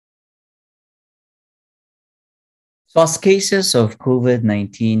So, as cases of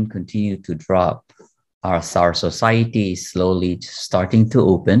COVID-19 continue to drop, as our society is slowly starting to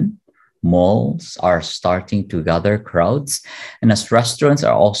open, malls are starting to gather crowds, and as restaurants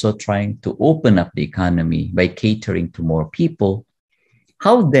are also trying to open up the economy by catering to more people,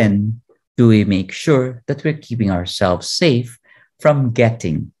 how then do we make sure that we're keeping ourselves safe from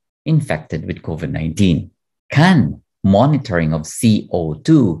getting infected with COVID-19? Can monitoring of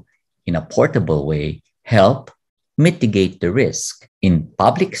CO2 in a portable way help mitigate the risk in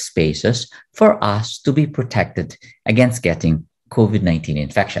public spaces for us to be protected against getting COVID-19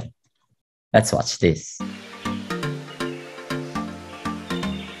 infection? Let's watch this.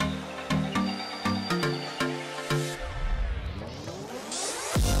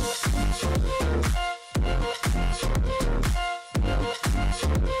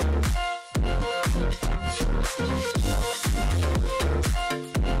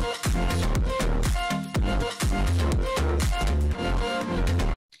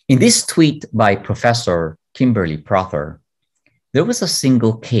 In this tweet by Professor Kimberly Prother, there was a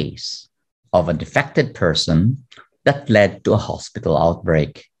single case of a infected person that led to a hospital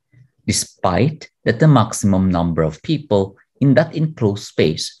outbreak, despite that the maximum number of people in that enclosed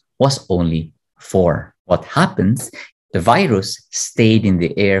space was only 4. What happens? The virus stayed in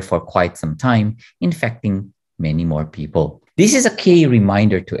the air for quite some time, infecting many more people. This is a key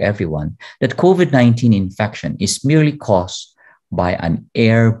reminder to everyone that COVID-19 infection is merely caused by an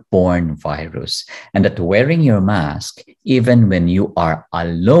airborne virus, and that wearing your mask, even when you are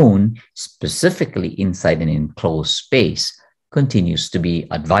alone, specifically inside an enclosed space, continues to be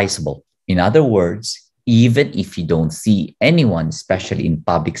advisable. In other words, even if you don't see anyone, especially in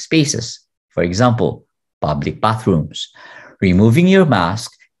public spaces, for example, public bathrooms, removing your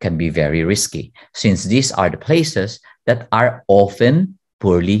mask can be very risky, since these are the places that are often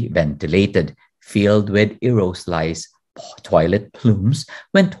poorly ventilated, filled with aerosolized toilet plumes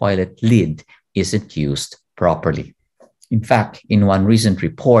when toilet lid isn't used properly. In fact, in one recent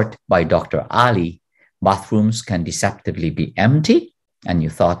report by Dr. Ali, bathrooms can deceptively be empty and you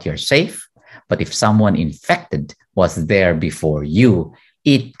thought you're safe, but if someone infected was there before you,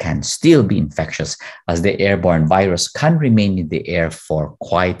 it can still be infectious, as the airborne virus can remain in the air for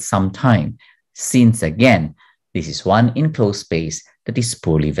quite some time, since again, this is one enclosed space that is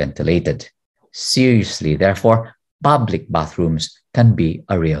poorly ventilated. Seriously, therefore, public bathrooms can be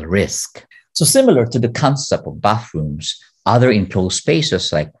a real risk. So similar to the concept of bathrooms, other enclosed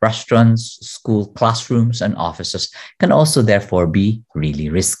spaces like restaurants, school classrooms, and offices can also therefore be really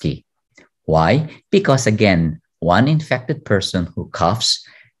risky. Why? Because again, one infected person who coughs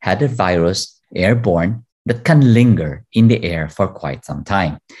had a virus airborne that can linger in the air for quite some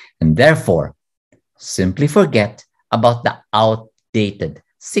time. And therefore, simply forget about the outdated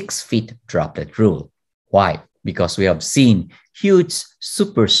 6 feet droplet rule. Why? Because we have seen huge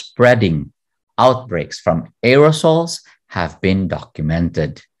super spreading outbreaks from aerosols have been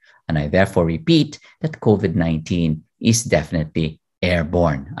documented. And I therefore repeat that COVID-19 is definitely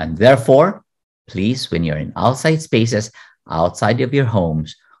airborne. And therefore, please, when you're in outside spaces, outside of your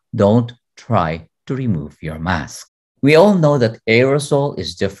homes, don't try to remove your mask. We all know that aerosol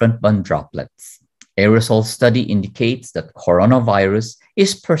is different than droplets. Aerosol study indicates that coronavirus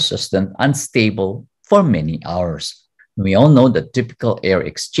is persistent and stable for many hours. We all know that typical air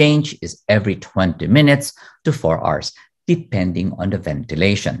exchange is every 20 minutes to 4 hours, depending on the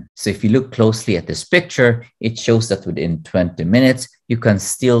ventilation. So if you look closely at this picture, it shows that within 20 minutes, you can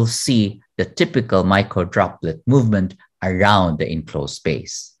still see the typical microdroplet movement around the enclosed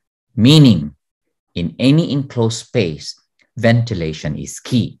space. Meaning, in any enclosed space, ventilation is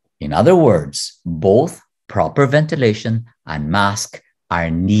key. In other words, both proper ventilation and mask are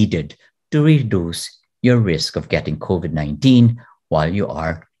needed to reduce your risk of getting COVID-19 while you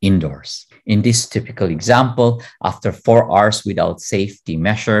are indoors. In this typical example, after 4 hours without safety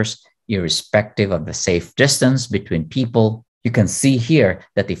measures, irrespective of the safe distance between people, you can see here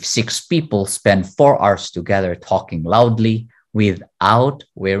that if 6 people spend 4 hours together talking loudly without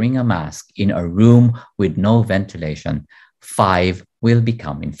wearing a mask in a room with no ventilation, 5 will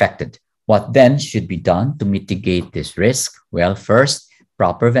become infected. What then should be done to mitigate this risk? Well, first,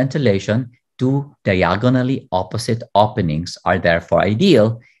 proper ventilation. 2 diagonally opposite openings are therefore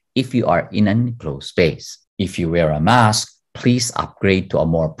ideal if you are in an enclosed space. If you wear a mask, please upgrade to a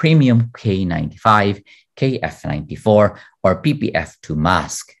more premium K95, KF94, or PPF2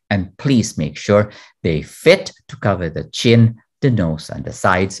 mask. And please make sure they fit to cover the chin, the nose, and the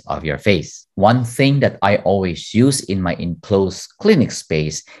sides of your face. One thing that I always use in my enclosed clinic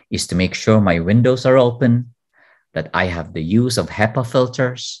space is to make sure my windows are open, that I have the use of HEPA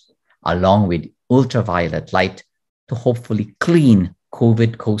filters, along with ultraviolet light to hopefully clean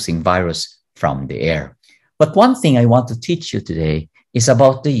COVID-causing virus from the air. But one thing I want to teach you today is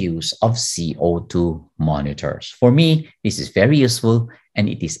about the use of CO2 monitors. For me, this is very useful and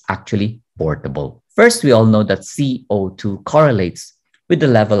it is actually portable. First, we all know that CO2 correlates with the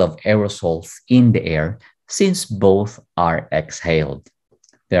level of aerosols in the air since both are exhaled.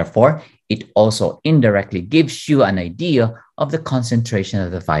 Therefore, it also indirectly gives you an idea of the concentration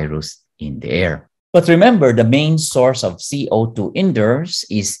of the virus in the air. But remember, the main source of CO2 indoors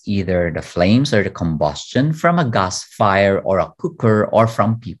is either the flames or the combustion from a gas fire or a cooker or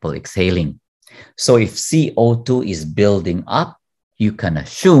from people exhaling. So if CO2 is building up, you can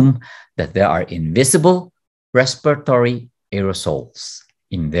assume that there are invisible respiratory aerosols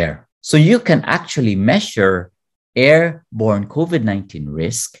in there. So you can actually measure airborne COVID-19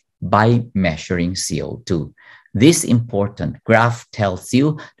 risk by measuring CO2. This important graph tells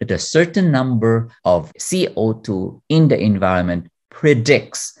you that a certain number of CO2 in the environment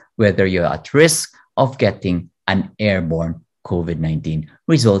predicts whether you're at risk of getting an airborne COVID-19,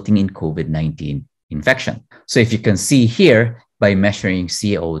 resulting in COVID-19 infection. So if you can see here, by measuring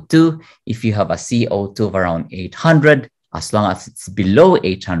CO2, if you have a CO2 of around 800, as long as it's below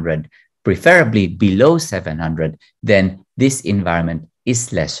 800, preferably below 700, then this environment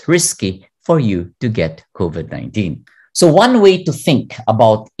is less risky for you to get COVID-19. So one way to think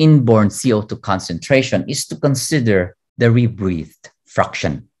about inborn CO2 concentration is to consider the rebreathed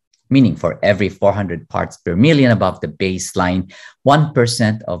fraction, meaning for every 400 parts per million above the baseline,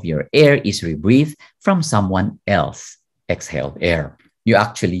 1% of your air is rebreathed from someone else exhaled air. You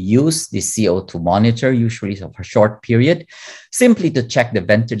actually use the CO2 monitor, usually for a short period, simply to check the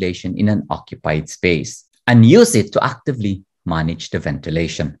ventilation in an occupied space and use it to actively manage the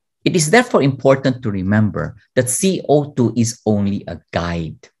ventilation. It is therefore important to remember that CO2 is only a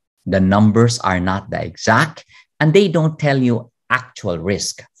guide. The numbers are not the exact, and they don't tell you actual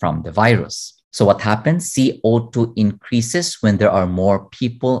risk from the virus. So what happens? CO2 increases when there are more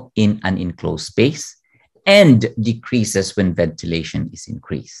people in an enclosed space and decreases when ventilation is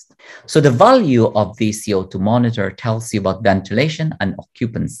increased. So the value of the CO2 monitor tells you about ventilation and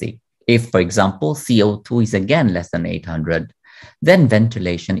occupancy. If, for example, CO2 is again less than 800, then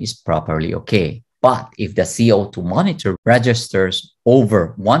ventilation is properly okay. But if the CO2 monitor registers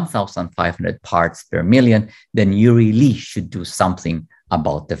over 1,500 parts per million, then you really should do something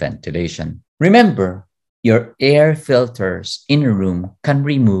about the ventilation. Remember, your air filters in a room can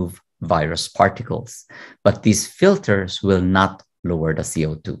remove virus particles, but these filters will not lower the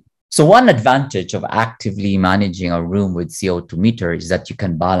CO2. So one advantage of actively managing a room with CO2 meter is that you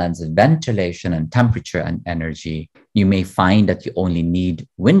can balance ventilation and temperature and energy. You may find that you only need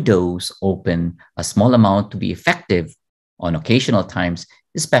windows open a small amount to be effective on occasional times,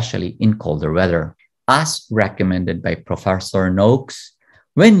 especially in colder weather. As recommended by Professor Noakes,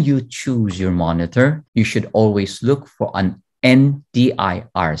 when you choose your monitor, you should always look for an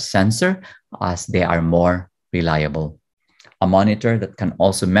NDIR sensor as they are more reliable. A monitor that can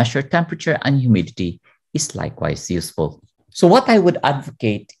also measure temperature and humidity is likewise useful. So what I would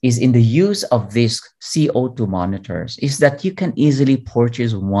advocate is in the use of these CO2 monitors is that you can easily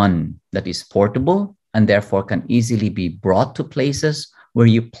purchase one that is portable and therefore can easily be brought to places where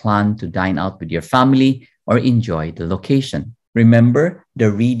you plan to dine out with your family or enjoy the location. Remember, the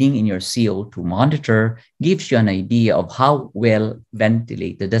reading in your CO2 monitor gives you an idea of how well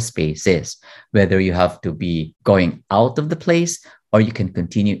ventilated the space is, whether you have to be going out of the place or you can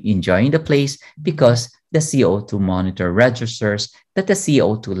continue enjoying the place because the CO2 monitor registers that the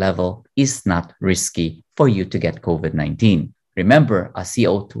CO2 level is not risky for you to get COVID-19. Remember, a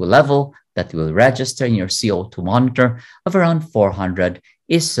CO2 level that will register in your CO2 monitor of around 400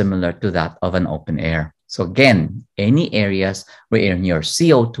 is similar to that of an open air. So again, any areas where your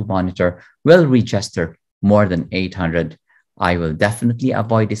CO2 monitor will register more than 800, I will definitely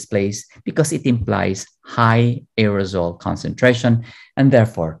avoid this place because it implies high aerosol concentration and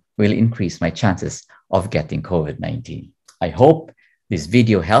therefore will increase my chances of getting COVID-19. I hope this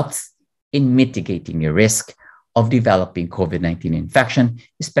video helps in mitigating your risk of developing COVID-19 infection,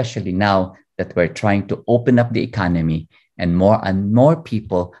 especially now that we're trying to open up the economy and more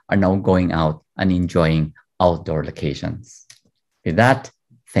people are now going out and enjoying outdoor locations. With that,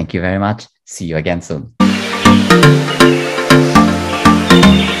 thank you very much. See you again soon.